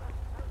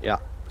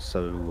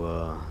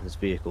 So, this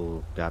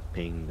vehicle got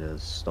pinged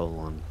as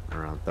stolen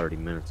around 30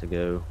 minutes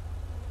ago.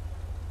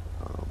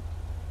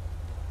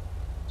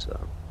 So,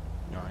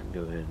 Alright.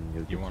 go ahead and go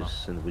You get wanna-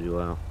 this individual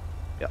out.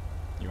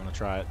 You want to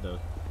try it the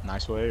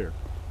nice way or?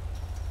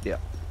 Yeah.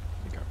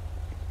 Okay.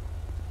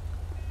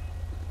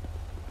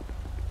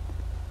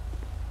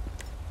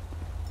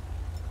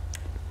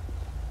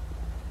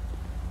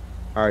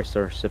 Alright,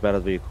 sir, step out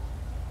of the vehicle.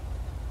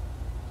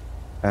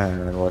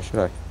 And why should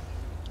I?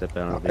 Step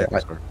out of the Okay,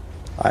 vehicle, sir.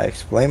 I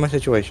explained my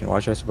situation. Why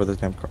should I support the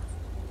damn car?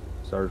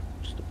 Sir,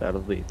 step out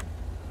of the vehicle.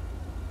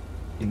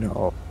 You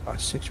know, a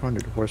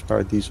 600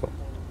 horsepower diesel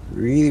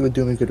really would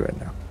do me good right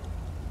now.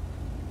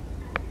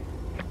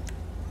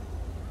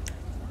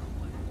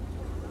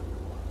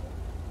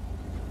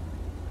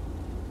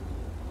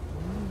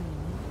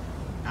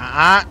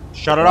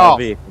 Shut it Step out of off.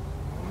 the vehicle.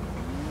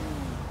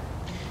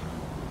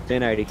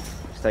 1080.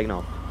 It's taking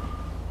off.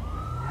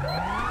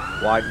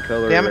 White in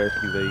color Damn it.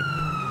 SUV.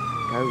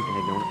 Go,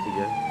 daggone it,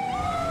 TJ.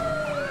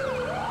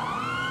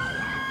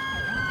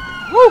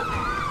 Woo!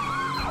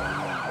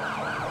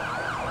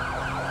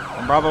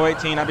 On Bravo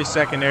 18, I'll be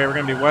secondary. We're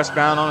going to be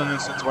westbound on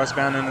Innocence,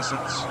 westbound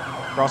Innocence.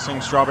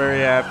 Crossing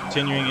Strawberry Ave,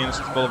 continuing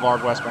Innocence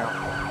Boulevard westbound.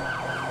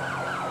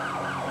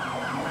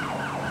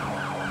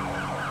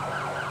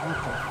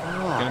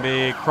 Going to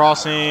be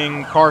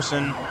crossing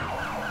Carson.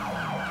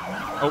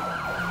 Oh,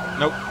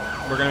 nope.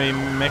 We're going to be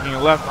making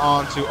a left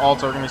onto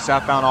Alta. We're going to be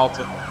southbound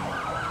Alta.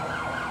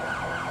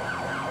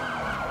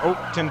 Oh,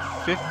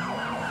 1050.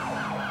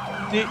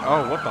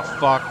 Oh, what the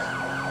fuck?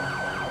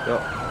 Yep.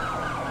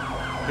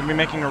 Gonna be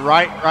making a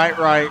right.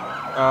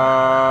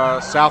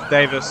 South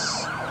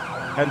Davis.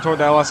 Heading toward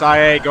the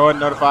LSIA. Go ahead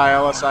and notify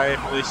LSIA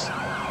police.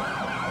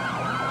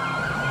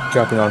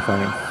 Dropping on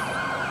finding.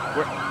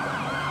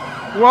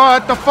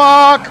 What the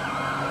fuck?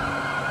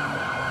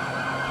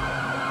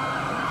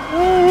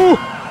 Woo!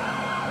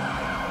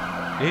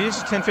 Did he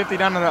just 1050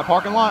 down in that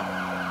parking lot?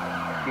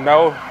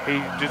 No,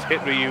 he just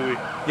hit the UE.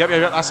 Yep.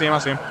 I see him.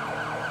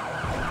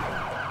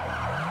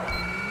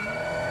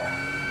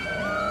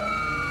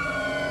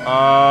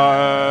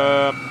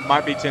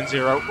 Might be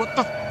 10-0. What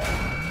the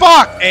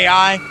fuck,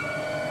 AI?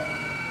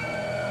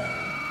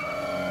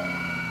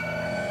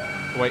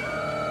 Wait.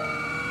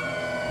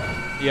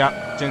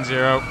 Yeah,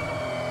 10-0.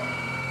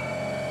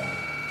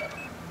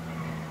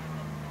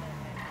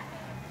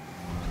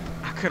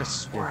 I could have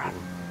sworn.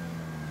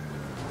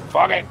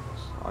 Fuck it.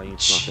 Oh, you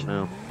snuck it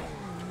now.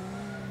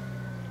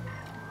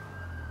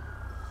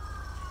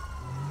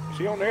 Is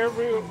he on the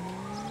airfield?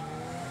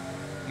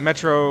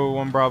 Metro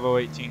 1 Bravo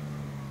 18.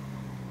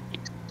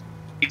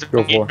 He's Go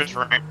on for it. his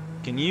right.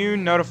 Can you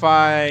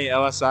notify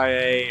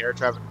LSIA Air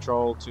Traffic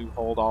Control to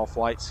hold all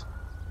flights?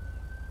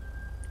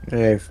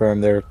 Hey,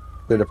 firm, their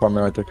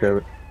department right took care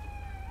of it.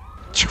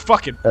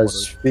 Fucking.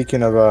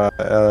 Speaking of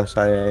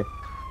LSIA,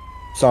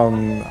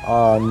 some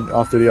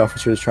off-duty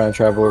officers trying to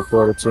travel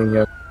reported seeing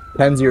you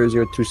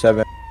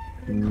 10-0027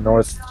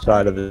 north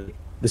side of the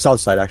south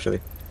side actually,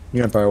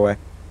 New Empire Way.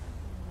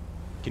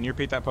 Can you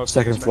repeat that post?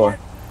 Second floor,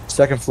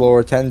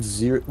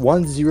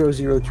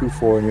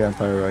 10024 New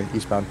Empire Way,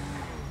 eastbound.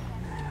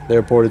 They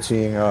reported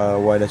seeing a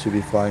white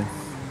SUV flying.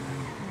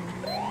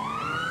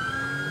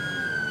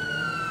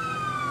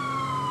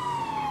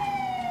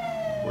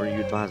 Where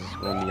you advise it's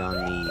going to be on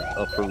the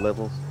upper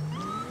levels?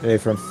 Hey,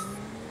 from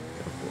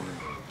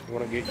You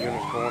want to get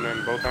units going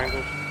in both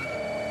angles?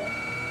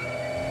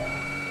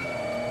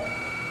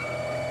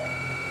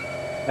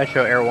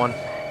 Metro Air 1.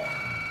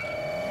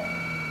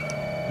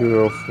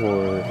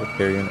 204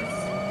 repair unit.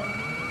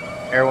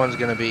 Air 1's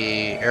gonna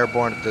be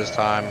airborne at this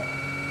time.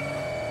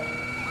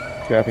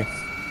 Copy.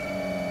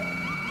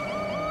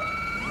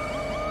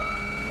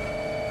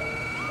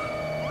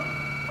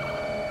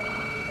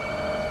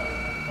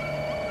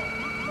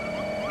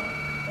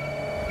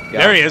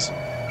 There he is.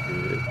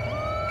 Good.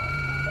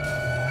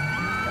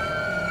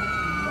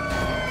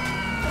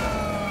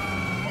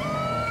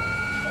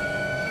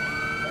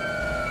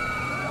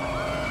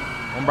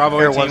 One Bravo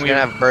Air 18. One's gonna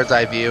have bird's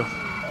eye view.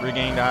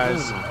 Regained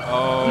eyes.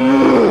 Oh.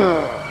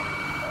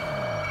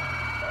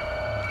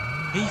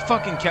 He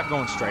fucking kept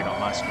going straight on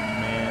my screen,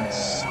 man.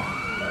 Son of a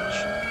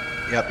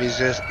bitch. Yep,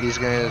 he's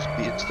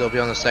gonna still be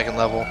on the second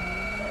level.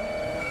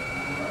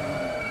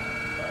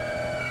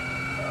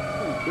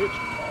 Ooh, bitch.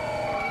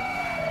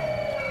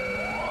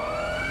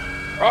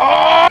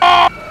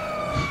 Oh!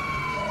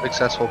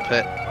 Successful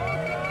pit.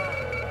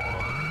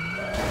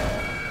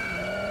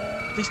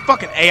 These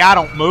fucking AI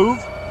don't move.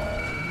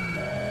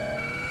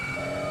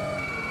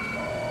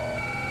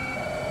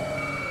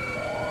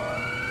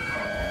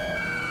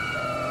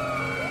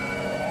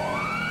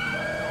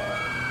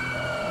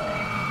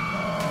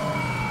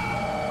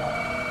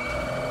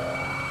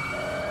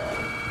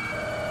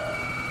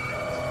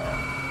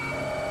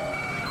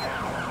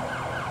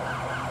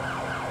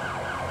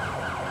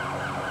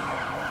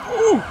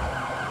 Ooh.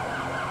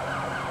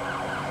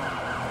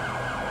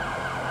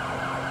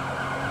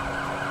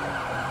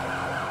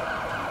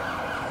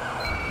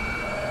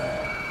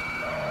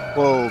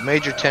 Whoa,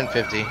 Major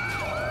 1050.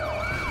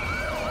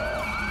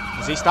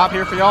 Does he stop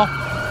here for y'all?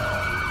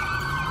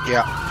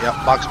 Yeah,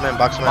 box him in.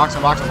 Box him. Hold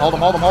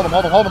him. Right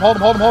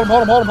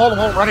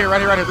here.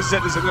 This is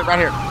it, right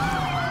here.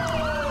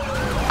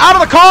 Out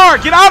of the car!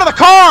 Get out of the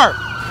car!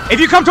 If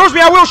you come towards me,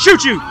 I will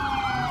shoot you!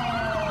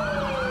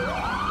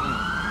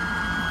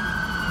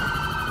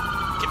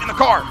 Get in the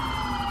car!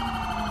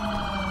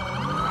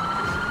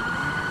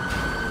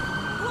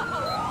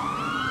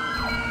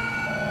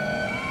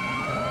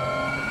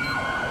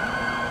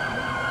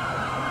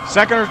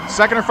 Second or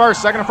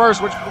first?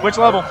 Which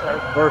level?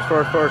 First.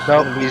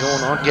 Nope, he's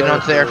getting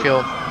onto the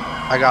airfield.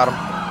 I got him.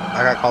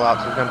 I got called out,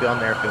 so he's gonna be on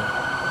the airfield.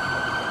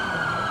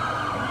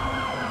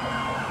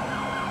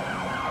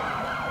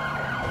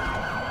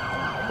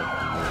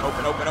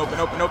 Open.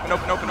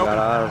 You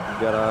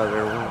got eyes,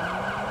 everyone.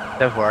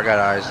 10-4, I got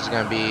eyes. He's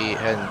gonna be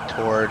heading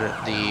toward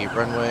the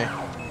runway.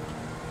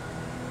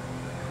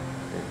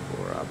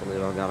 10-4, I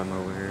believe I got him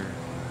over here.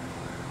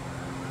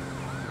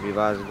 You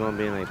guys are going to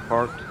be in a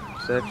parked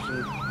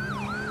section.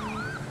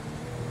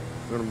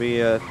 We're going to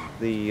be at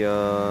the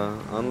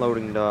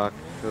unloading dock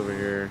over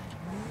here.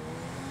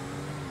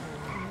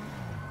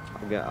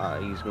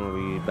 He's going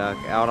to be back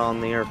out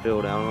on the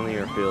airfield. I'm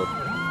looking,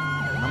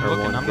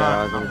 I'm got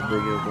not. eyes on his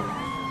vehicle.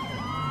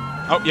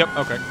 Oh, yep,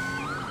 okay.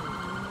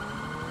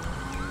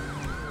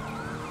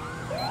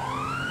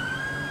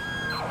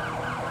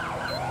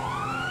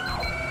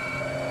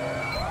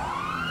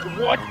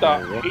 What the?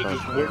 What He the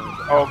just hell? went.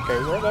 Okay,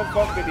 where the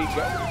fuck did he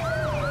go?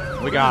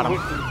 We got him.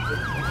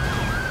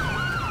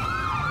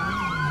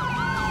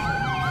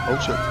 Oh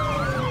shit.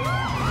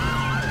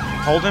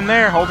 Hold him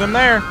there.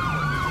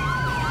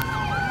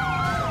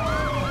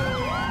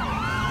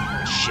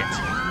 Shit.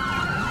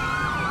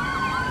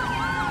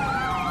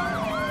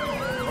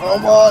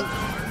 Come on.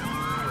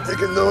 They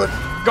can do it.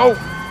 Go.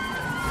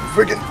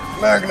 Freaking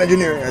American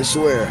engineering, I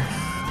swear.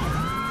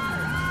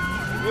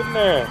 Get in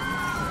there.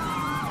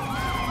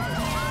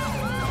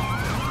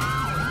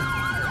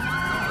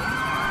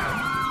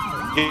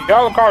 Get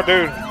out of the car,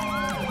 dude.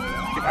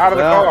 Get out of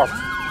the car.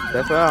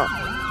 Step out.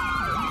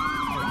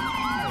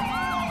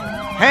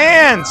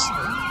 Hands.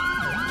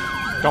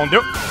 Don't do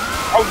it.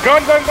 Oh,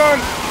 gun.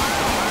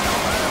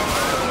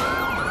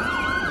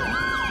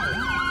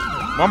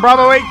 1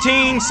 Bravo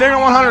 18,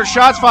 signal 100,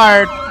 shots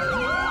fired.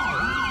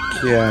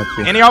 Yeah.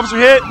 Okay. Any officer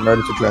hit? I'm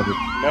ready for traffic.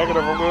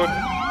 Negative, I'm good.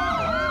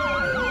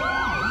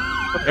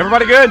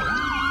 Everybody good?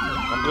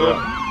 I'm good.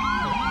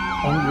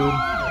 I'm good.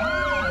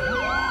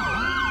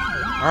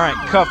 All right,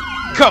 cuff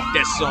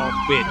that son of a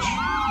bitch.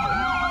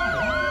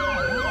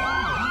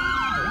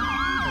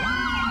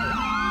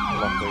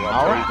 Luckily,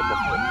 All right.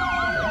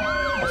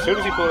 As soon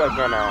as he pulled that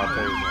gun out, I'll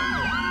tell you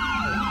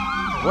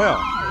something. Well,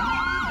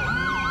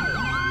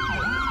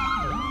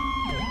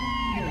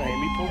 You made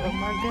me pull up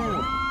my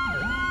gun.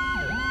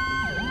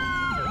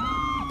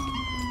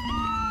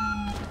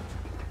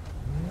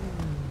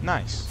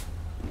 nice.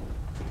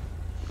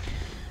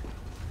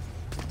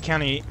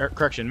 County,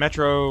 correction,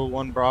 Metro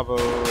 1 Bravo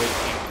 18.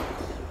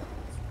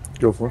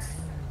 Go for it.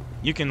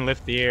 You can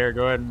lift the air.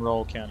 Go ahead and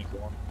roll county for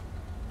him.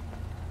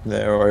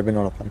 They're already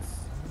on a plan.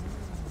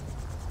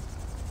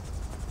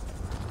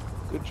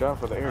 Good job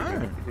for the air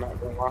unit. Not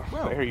gonna lie.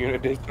 Well. The air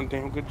unit did some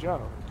damn good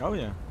job. Oh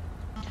yeah.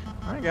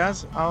 All right,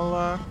 guys.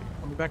 I'll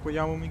be back with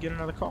y'all when we get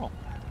another call.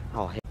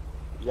 Oh, hey.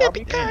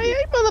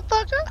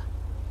 motherfucker.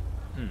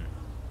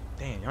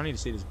 Damn, y'all need to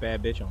see this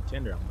bad bitch on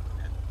Tinder I'm looking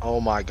at. Oh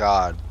my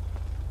God.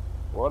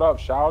 What up,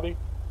 Shouty?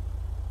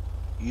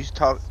 You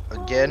talk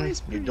again.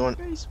 Always You're pretty doing.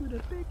 face with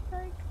a big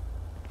bank.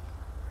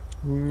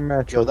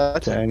 Metro Yo,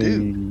 that's to a any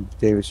dude.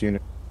 Davis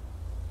unit.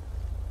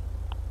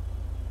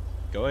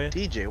 Go ahead.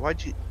 DJ,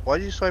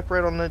 why'd you swipe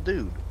right on that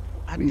dude?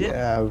 I We did.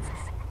 have.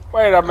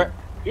 Wait a minute.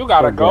 You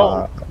gotta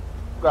go.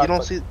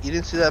 You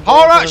didn't see that.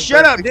 All bullet right, in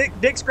shut his up, back?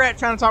 Dick Scratch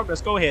trying to talk to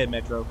us. Go ahead,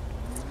 Metro.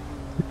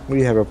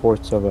 We have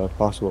reports of a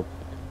possible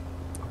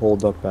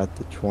hold up at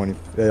the 20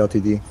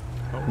 LTD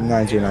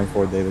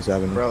 9094 Davis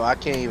Avenue. Bro, I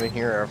can't even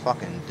hear our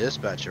fucking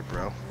dispatcher,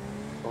 bro.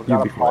 We You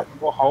got be a quiet.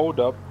 possible hold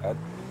up at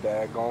the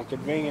daggone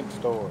convenience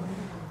store.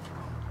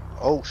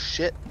 Oh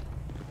shit.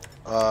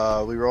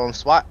 We rolling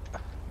SWAT.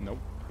 Nope.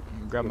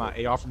 Grab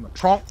my AR from the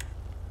trunk.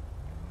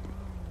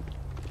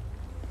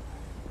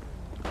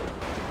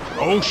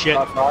 Oh shit.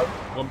 Shots fired.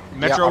 Well,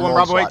 Metro I'm 1 on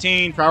Bravo SWAT.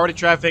 18, priority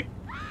traffic.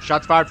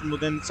 Shots fired from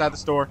within inside the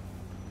store.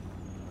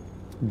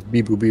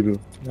 Bibu.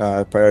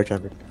 Priority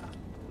traffic.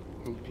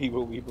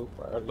 People.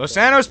 Los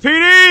Santos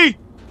PD!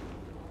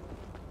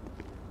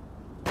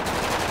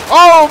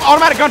 Oh,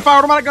 automatic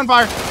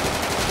gunfire.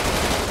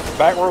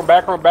 Back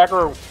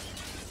room.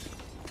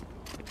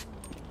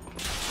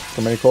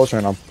 Come any closer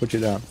and I'll put you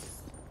down.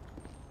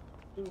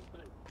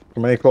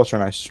 Come any closer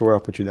and I swear I'll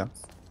put you down.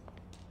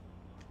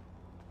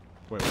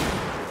 Wait.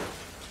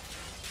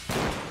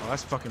 Oh,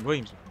 that's fucking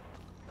Williams.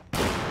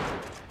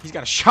 He's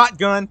got a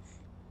shotgun.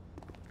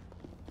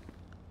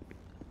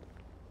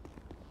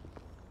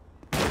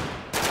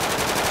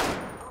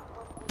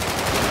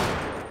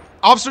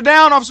 Officer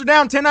down,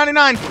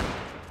 1099.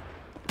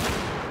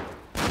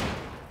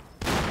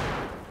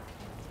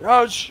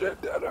 Oh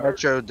shit, that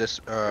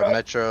hurt.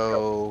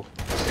 Metro.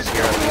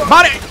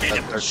 Body.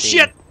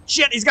 13.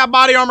 Shit, he's got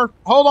body armor.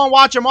 Hold on,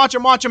 watch him.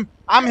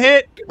 I'm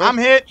hit. Shit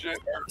hurt.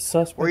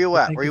 Suspect. Where you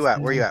I at? think Where you is at?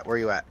 in Where you there. at? Where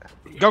you at?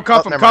 Go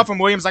cuff Oh, him, never cuff mind.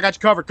 him, Williams. I got you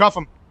covered. Cuff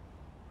him.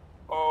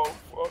 Oh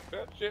fuck,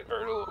 that shit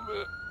hurt a little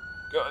bit.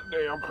 God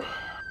damn.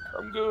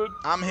 I'm good.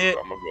 I'm hit.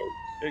 Caught my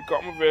vest. It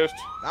caught my vest.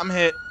 I'm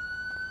hit.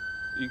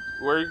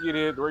 Where you get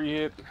hit? Where you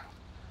hit?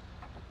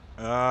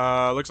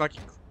 Looks like.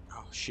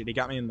 Oh shit, he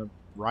got me in the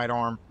right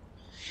arm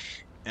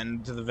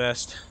and to the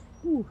vest.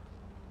 Whew.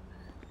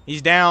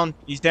 He's down.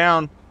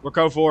 We're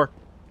code 4.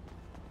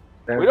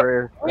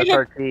 Denver, we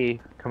don't- SRT,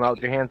 come out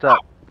with your hands up.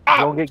 You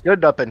don't get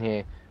good up in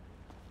here.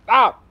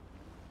 Stop!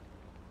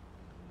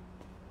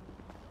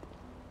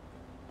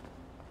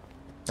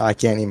 I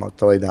can't emote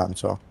to lay down,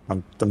 so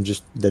I'm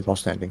just dead while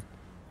standing.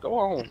 Go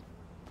on.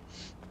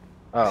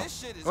 Oh,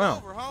 This shit is Well.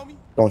 over, homie.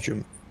 Don't shoot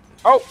me.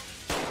 Oh!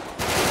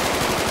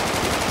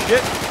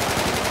 Shit.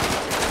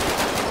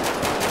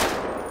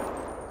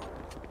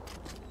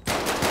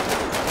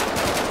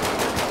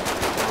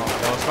 Oh,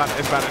 no, it's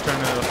about to turn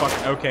into the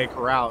fucking OK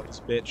Corral,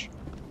 this bitch.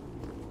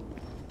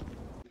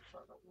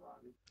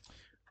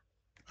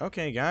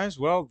 Okay, guys.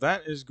 Well,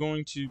 that is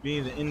going to be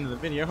the end of the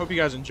video. Hope you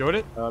guys enjoyed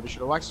it. Be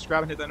sure to like,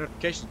 subscribe, and hit that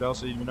notifications bell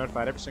so you can be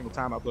notified every single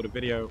time I upload a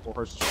video or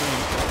host a stream.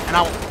 And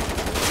I will...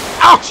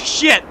 Ouch!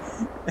 Shit!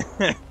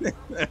 And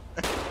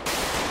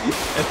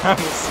I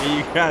will see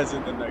you guys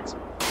in the next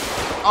one.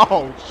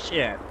 Oh,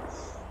 shit.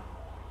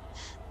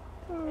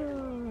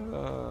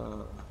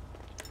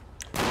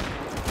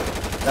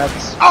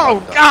 that's. Oh,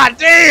 god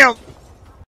damn!